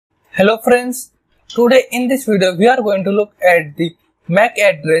Hello friends, today in this video we are going to look at the MAC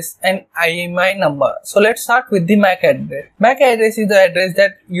address and IMEI number. So let's start with the MAC address. MAC address is the address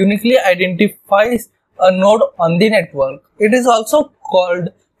that uniquely identifies a node on the network. It is also called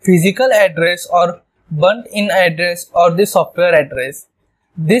physical address or burnt-in address or the software address.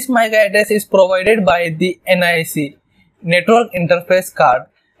 This MAC address is provided by the NIC, Network Interface Card,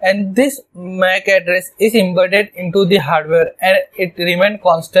 and this MAC address is embedded into the hardware and it remains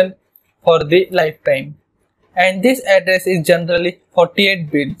constant for the lifetime. And this address is generally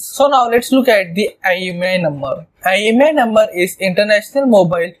 48 bits. So now let's look at the IMEI number. IMEI number is International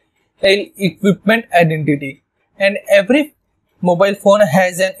Mobile Equipment Identity, and every mobile phone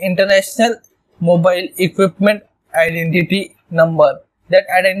has an International Mobile Equipment Identity number that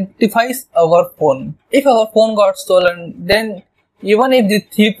identifies our phone. If our phone got stolen, then even if the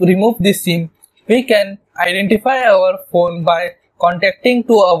thief removed the SIM, we can identify our phone by contacting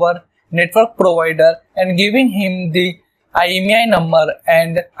to our network provider and giving him the IMEI number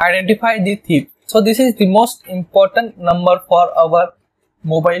and identify the thief. So this is the most important number for our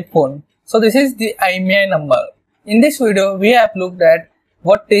mobile phone. So this is the IMEI number. In this video, we have looked at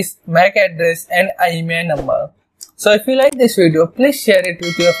what is MAC address and IMEI number. So if you like this video, please share it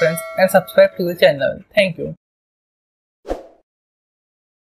with your friends and subscribe to the channel. Thank you.